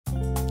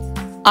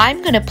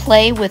I'm going to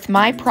play with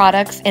my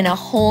products in a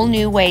whole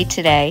new way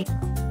today.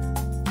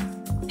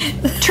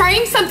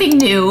 Trying something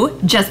new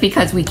just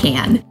because we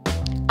can.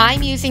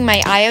 I'm using my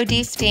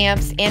IOD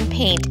stamps and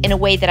paint in a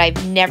way that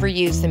I've never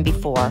used them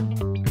before.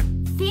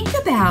 Think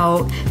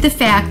about the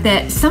fact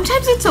that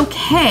sometimes it's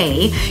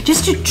okay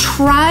just to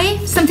try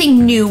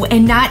something new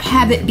and not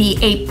have it be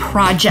a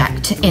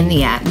project in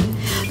the end.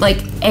 Like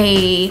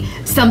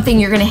something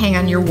you're gonna hang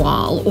on your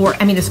wall, or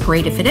I mean, it's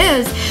great if it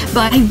is,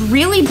 but I've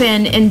really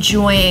been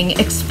enjoying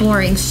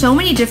exploring so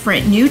many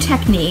different new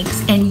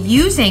techniques and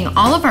using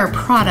all of our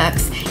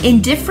products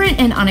in different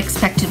and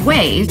unexpected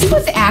ways. This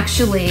was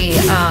actually,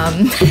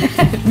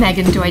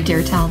 Megan, do I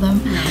dare tell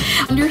them? No.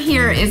 Under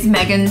here is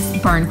Megan's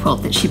barn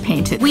quilt that she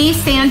painted. We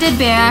sanded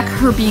back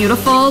her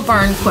beautiful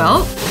barn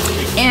quilt,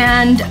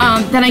 and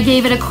then I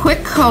gave it a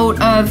quick coat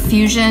of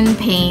fusion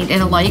paint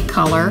in a light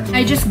color.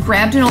 I just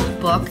grabbed an old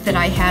book that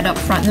I had up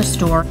front in the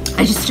store.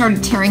 I just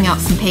started tearing out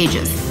some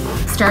pages.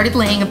 Started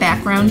laying a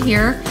background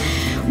here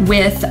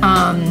with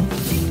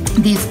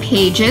these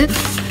pages.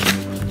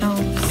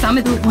 Oh, some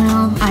of them,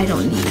 well, I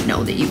don't even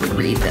know that you would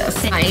read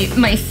this.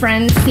 My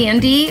friend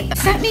Sandy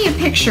sent me a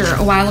picture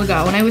a while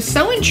ago, and I was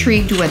so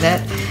intrigued with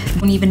it. I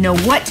don't even know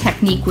what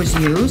technique was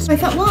used. I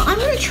thought, well, I'm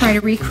gonna try to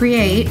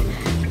recreate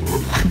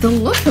the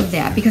look of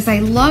that because I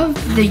love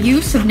the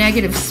use of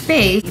negative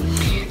space.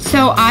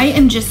 So I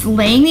am just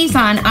laying these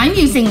on. I'm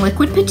using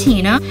liquid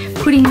patina,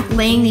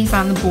 laying these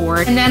on the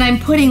board, and then I'm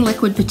putting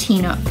liquid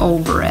patina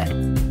over it.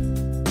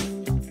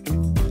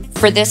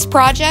 For this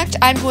project,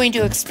 I'm going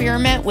to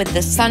experiment with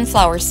the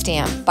Sunflower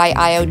Stamp by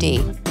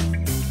IOD.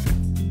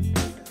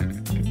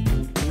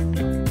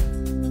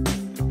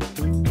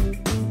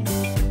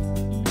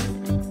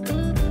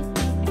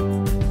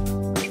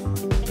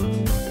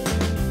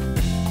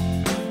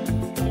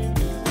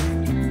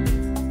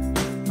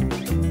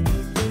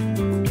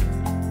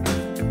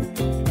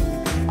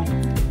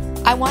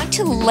 I want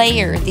to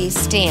layer these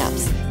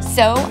stamps,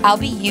 so I'll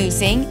be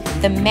using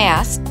the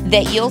mask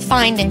that you'll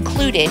find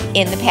included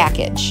in the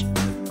package.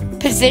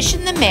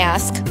 Position the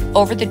mask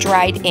over the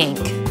dried ink.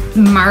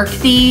 Mark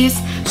these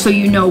so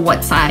you know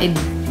what side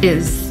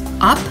is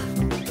up.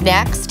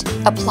 Next,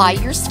 apply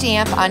your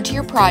stamp onto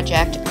your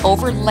project,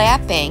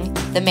 overlapping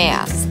the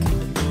mask.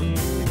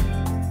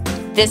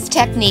 This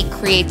technique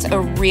creates a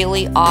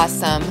really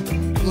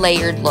awesome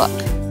layered look.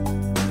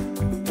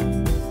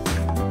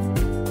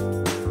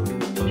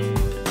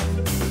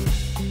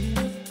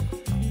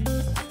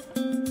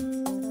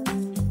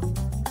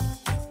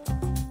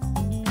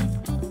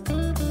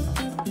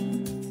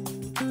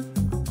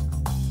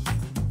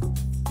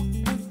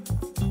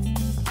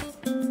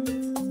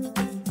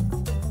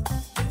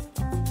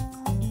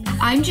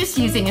 I'm just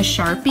using a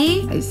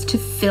Sharpie to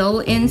fill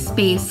in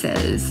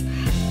spaces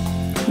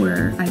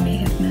where I may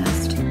have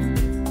missed.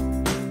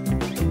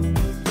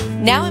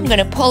 Now I'm going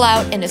to pull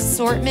out an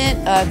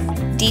assortment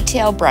of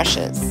detail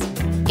brushes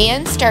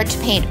and start to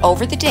paint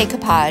over the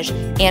decoupage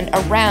and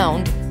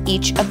around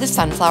each of the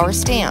sunflower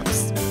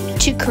stamps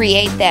to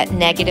create that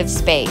negative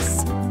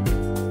space.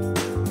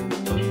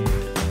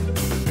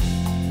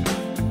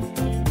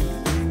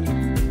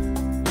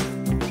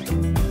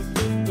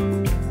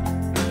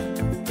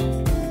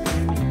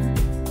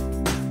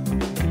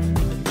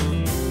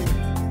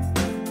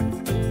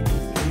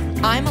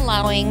 I'm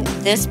allowing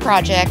this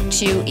project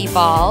to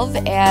evolve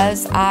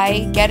as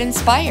I get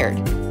inspired.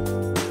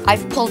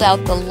 I've pulled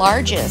out the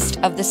largest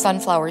of the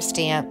sunflower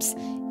stamps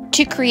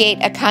to create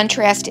a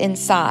contrast in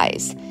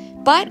size,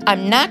 but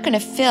I'm not going to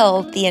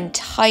fill the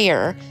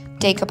entire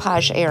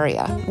decoupage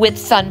area with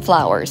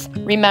sunflowers.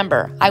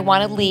 Remember, I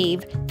want to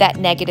leave that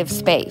negative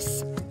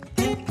space.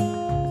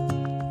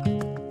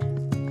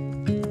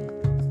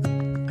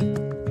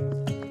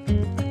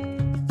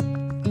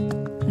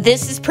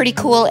 This is pretty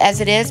cool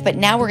as it is, but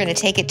now we're going to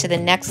take it to the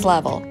next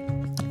level.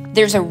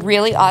 There's a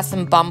really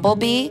awesome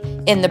bumblebee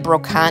in the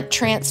Brocante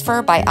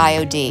transfer by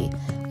IOD.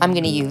 I'm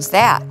going to use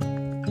that.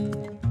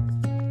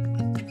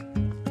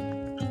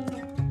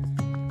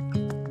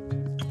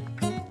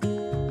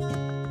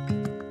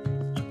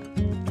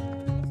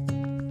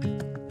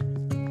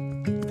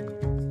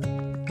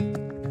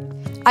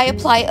 I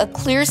apply a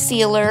clear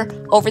sealer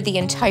over the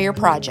entire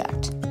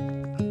project.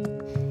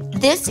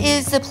 This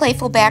is the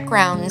Playful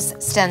Backgrounds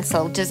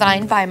stencil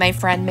designed by my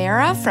friend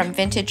Mara from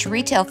Vintage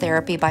Retail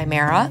Therapy by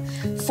Mara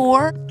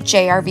for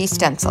JRV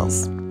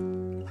Stencils.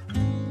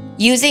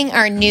 Using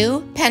our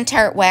new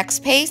Pentart wax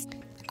paste,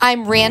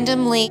 I'm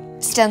randomly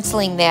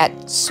stenciling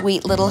that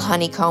sweet little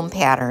honeycomb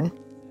pattern.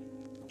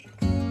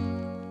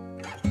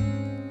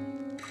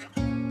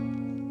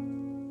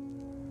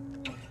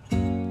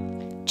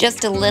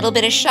 Just a little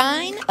bit of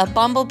shine, a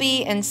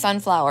bumblebee, and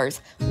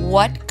sunflowers.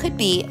 What could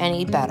be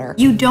any better?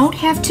 You don't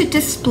have to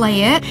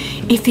display it.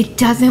 If it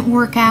doesn't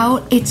work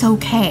out, it's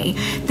okay.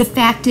 The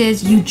fact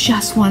is, you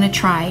just want to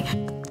try.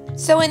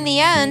 So in the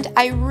end,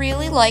 I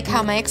really like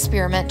how my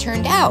experiment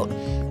turned out.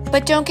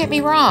 But don't get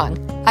me wrong,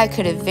 I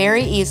could have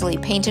very easily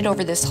painted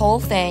over this whole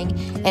thing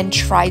and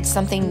tried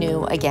something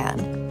new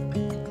again.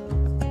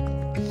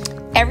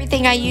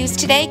 Everything I used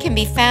today can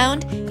be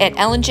found at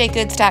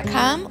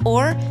ellenjgoods.com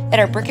or at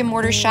our brick and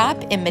mortar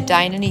shop in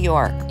Medina, New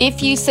York.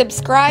 If you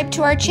subscribe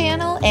to our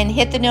channel and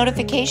hit the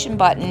notification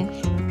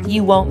button,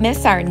 you won't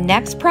miss our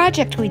next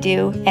project we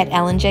do at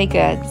Ellen J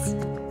Goods.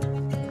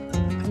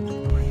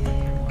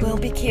 Well,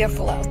 be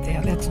careful out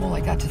there. That's all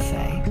I got to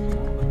say.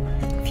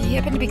 If you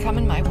happen to be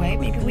coming my way,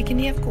 maybe we can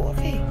have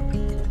coffee.